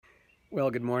Well,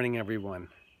 good morning, everyone.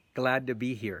 Glad to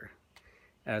be here,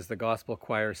 as the gospel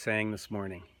choir sang this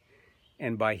morning.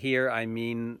 And by here, I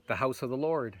mean the house of the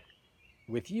Lord,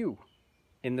 with you,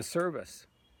 in the service,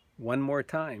 one more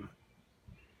time.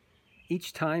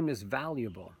 Each time is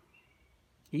valuable.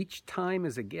 Each time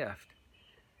is a gift.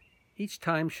 Each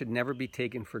time should never be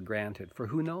taken for granted, for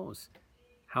who knows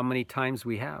how many times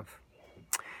we have.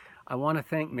 I want to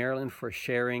thank Marilyn for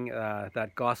sharing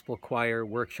that gospel choir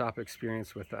workshop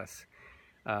experience with us.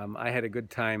 I had a good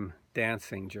time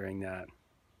dancing during that.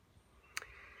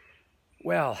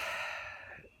 Well,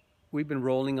 we've been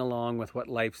rolling along with what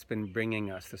life's been bringing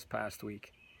us this past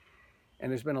week.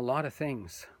 And there's been a lot of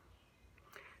things.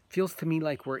 Feels to me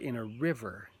like we're in a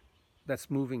river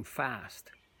that's moving fast.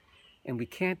 And we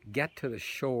can't get to the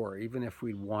shore even if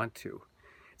we want to.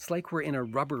 It's like we're in a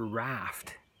rubber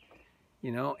raft,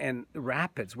 and the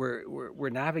rapids, we're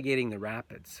navigating the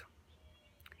rapids.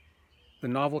 The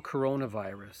novel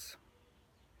coronavirus,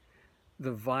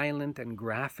 the violent and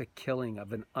graphic killing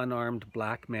of an unarmed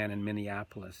black man in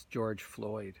Minneapolis, George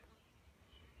Floyd,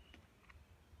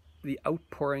 the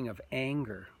outpouring of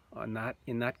anger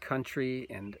in that country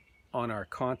and on our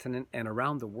continent and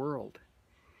around the world,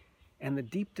 and the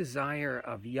deep desire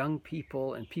of young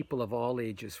people and people of all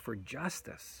ages for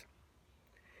justice,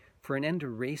 for an end to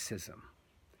racism,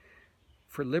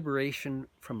 for liberation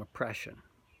from oppression.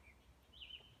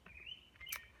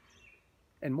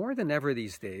 And more than ever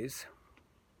these days,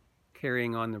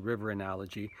 carrying on the river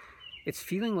analogy, it's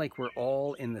feeling like we're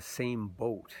all in the same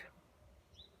boat,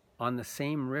 on the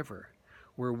same river.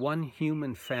 We're one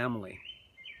human family,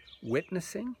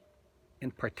 witnessing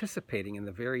and participating in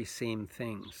the very same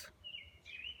things.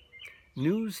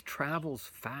 News travels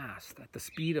fast at the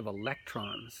speed of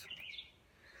electrons.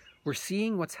 We're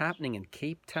seeing what's happening in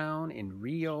Cape Town, in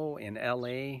Rio, in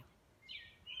LA.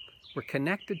 We're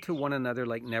connected to one another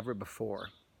like never before.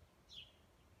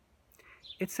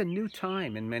 It's a new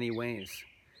time in many ways,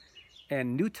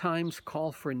 and new times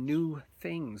call for new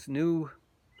things, new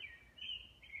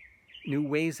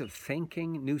ways of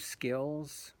thinking, new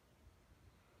skills,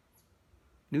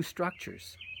 new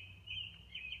structures.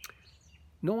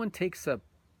 No one takes a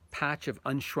patch of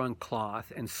unshrunk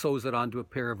cloth and sews it onto a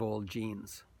pair of old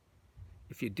jeans.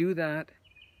 If you do that,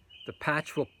 the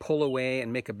patch will pull away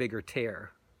and make a bigger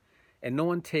tear. And no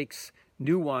one takes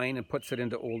new wine and puts it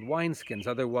into old wineskins.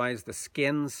 Otherwise, the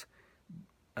skins,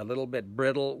 a little bit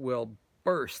brittle, will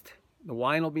burst. The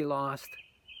wine will be lost,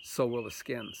 so will the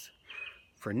skins.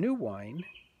 For new wine,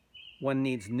 one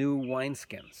needs new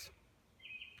wineskins.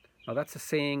 Now, that's a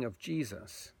saying of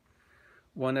Jesus,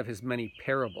 one of his many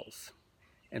parables.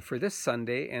 And for this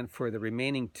Sunday and for the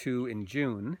remaining 2 in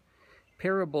June,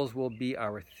 parables will be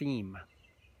our theme.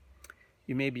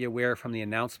 You may be aware from the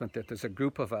announcement that there's a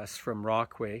group of us from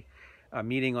Rockway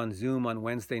meeting on Zoom on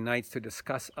Wednesday nights to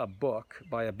discuss a book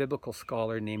by a biblical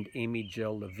scholar named Amy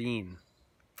Jill Levine.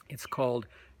 It's called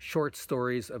Short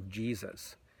Stories of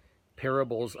Jesus,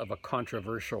 Parables of a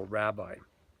Controversial Rabbi.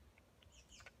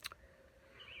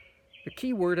 The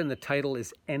key word in the title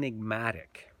is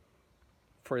enigmatic,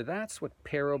 for that's what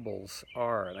parables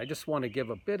are. And I just want to give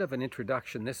a bit of an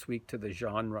introduction this week to the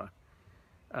genre.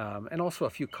 And also a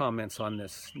few comments on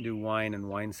this new wine and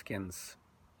wineskins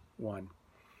one.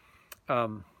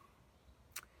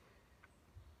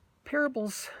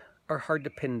 Parables are hard to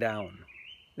pin down.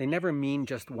 They never mean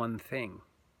just one thing.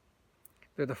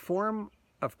 They're the form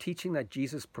of teaching that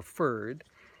Jesus preferred,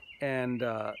 and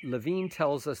Levine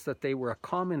tells us that they were a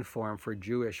common form for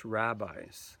Jewish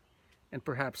rabbis, and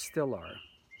perhaps still are.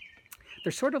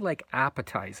 They're sort of like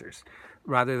appetizers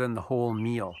rather than the whole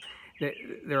meal.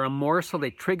 They're a morsel, they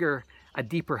trigger a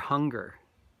deeper hunger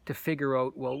to figure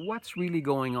out, well, what's really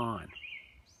going on?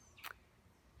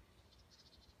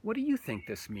 What do you think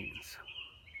this means?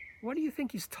 What do you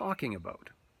think he's talking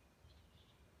about?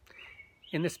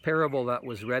 In this parable that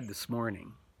was read this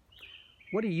morning,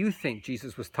 what do you think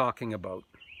Jesus was talking about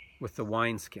with the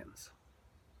wineskins?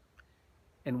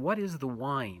 And what is the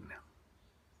wine?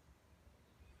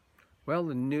 Well,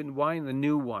 the new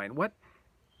wine.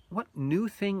 What new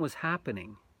thing was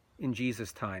happening in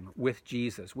Jesus' time with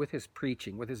Jesus, with his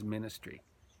preaching, with his ministry?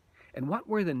 And what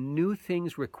were the new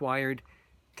things required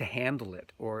to handle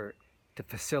it or to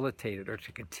facilitate it or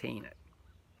to contain it?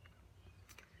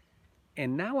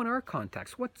 And now in our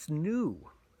context, what's new,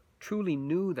 truly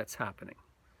new that's happening?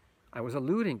 I was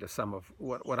alluding to some of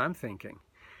what I'm thinking.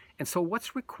 And so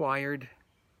what's required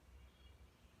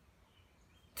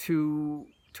to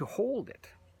hold it,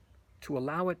 to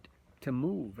allow it to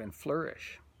move and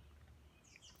flourish?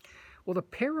 Well, the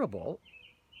parable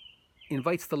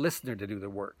invites the listener to do the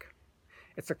work.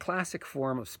 It's a classic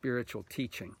form of spiritual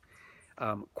teaching.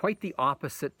 Quite the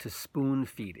opposite to spoon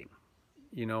feeding,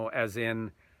 as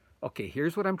in, okay,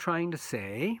 here's what I'm trying to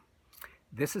say.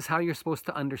 This is how you're supposed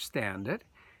to understand it.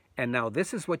 And now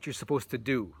this is what you're supposed to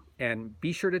do. And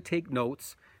be sure to take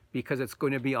notes because it's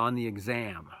going to be on the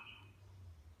exam.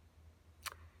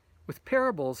 With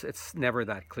parables, it's never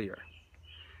that clear.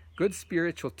 Good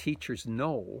spiritual teachers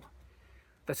know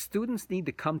that students need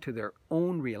to come to their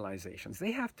own realizations.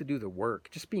 They have to do the work.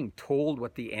 Just being told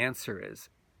what the answer is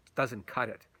doesn't cut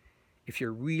it if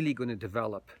you're really going to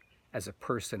develop as a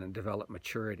person and develop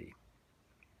maturity.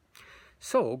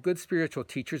 So, good spiritual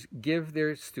teachers give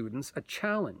their students a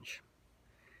challenge,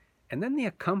 and then they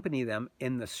accompany them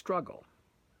in the struggle.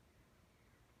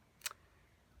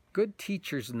 Good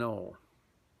teachers know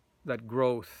that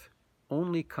growth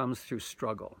only comes through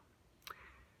struggle.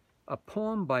 A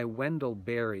poem by Wendell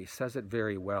Berry says it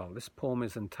very well. This poem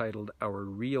is entitled Our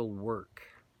Real Work.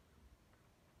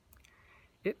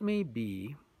 It may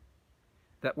be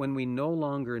that when we no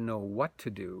longer know what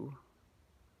to do,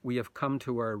 we have come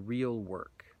to our real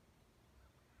work.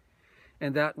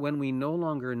 And that when we no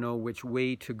longer know which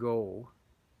way to go,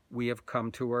 we have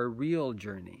come to our real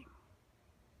journey.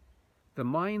 The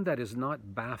mind that is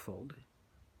not baffled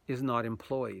is not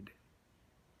employed.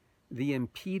 The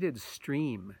impeded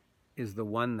stream is the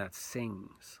one that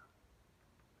sings.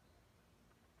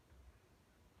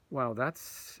 Wow,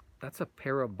 that's a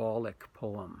parabolic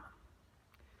poem.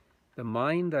 The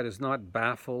mind that is not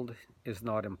baffled is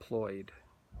not employed.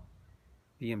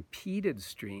 The impeded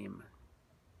stream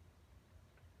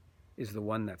is the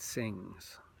one that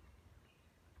sings.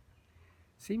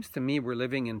 Seems to me we're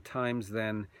living in times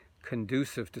then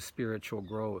conducive to spiritual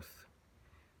growth,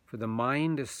 for the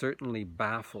mind is certainly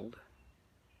baffled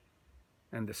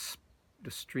and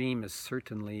the stream is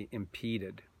certainly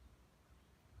impeded.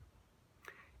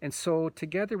 And so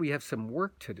together we have some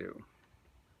work to do.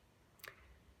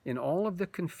 In all of the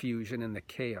confusion and the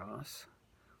chaos,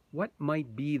 what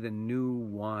might be the new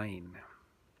wine?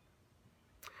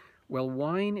 Well,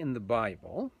 wine in the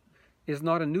Bible is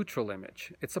not a neutral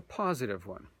image. It's a positive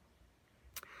one.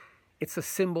 It's a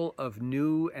symbol of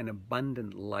new and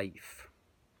abundant life.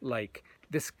 Like,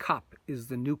 this cup is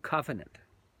the new covenant.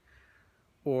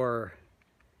 Or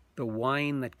the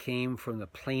wine that came from the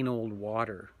plain old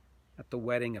water at the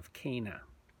wedding of Cana,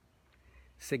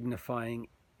 signifying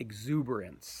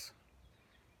exuberance,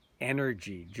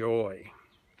 energy, joy.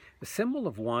 The symbol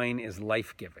of wine is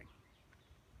life-giving.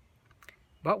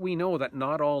 But we know that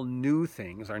not all new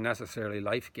things are necessarily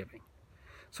life-giving.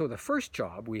 So the first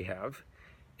job we have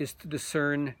is to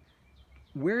discern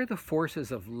where the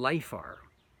forces of life are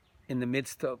in the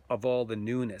midst of all the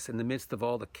newness, in the midst of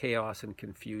all the chaos and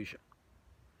confusion.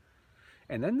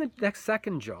 And then the next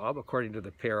second job, according to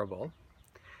the parable,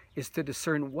 is to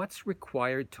discern what's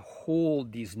required to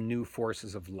hold these new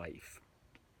forces of life.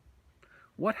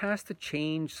 What has to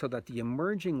change so that the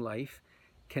emerging life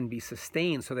can be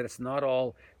sustained, so that it's not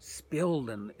all spilled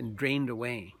and drained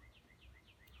away?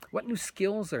 What new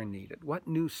skills are needed? What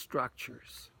new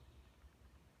structures?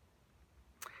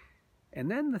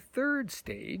 And then the third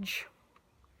stage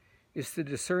is to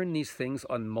discern these things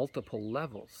on multiple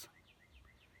levels.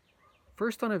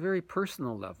 First, on a very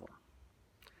personal level,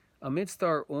 amidst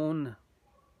our own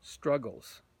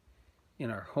struggles, in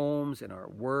our homes, in our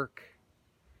work,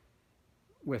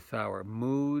 with our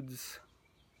moods,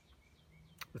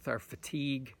 with our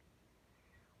fatigue,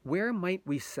 where might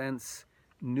we sense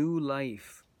new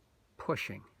life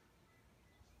pushing?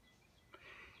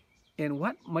 And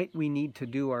what might we need to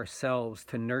do ourselves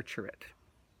to nurture it,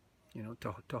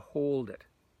 to hold it,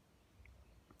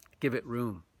 give it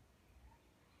room?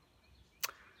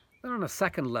 Then on a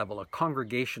second level, a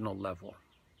congregational level,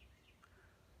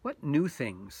 what new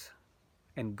things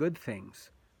and good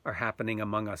things are happening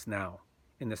among us now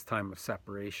in this time of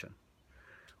separation?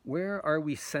 Where are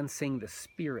we sensing the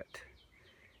Spirit,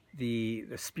 the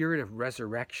Spirit of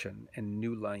resurrection and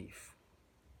new life?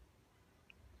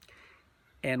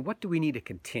 And what do we need to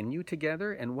continue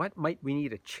together, and what might we need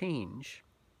to change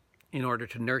in order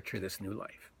to nurture this new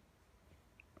life?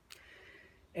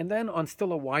 And then on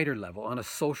still a wider level, on a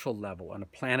social level, on a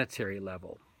planetary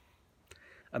level,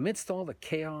 amidst all the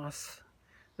chaos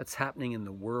that's happening in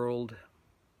the world,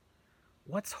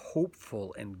 what's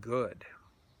hopeful and good?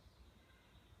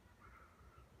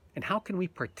 And how can we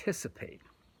participate?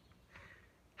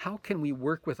 How can we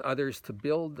work with others to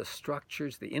build the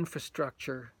structures, the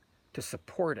infrastructure, to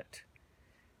support it,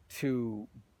 to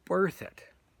birth it,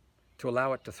 to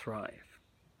allow it to thrive?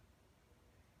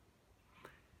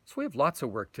 So we have lots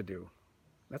of work to do.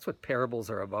 That's what parables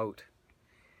are about.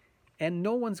 And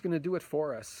no one's going to do it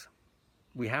for us.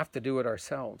 We have to do it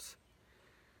ourselves.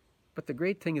 But the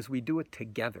great thing is we do it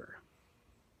together.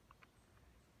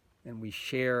 And we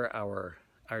share our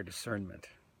discernment.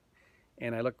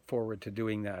 And I look forward to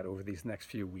doing that over these next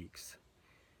few weeks.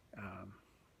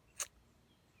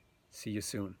 See you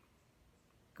soon.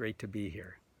 Great to be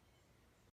here.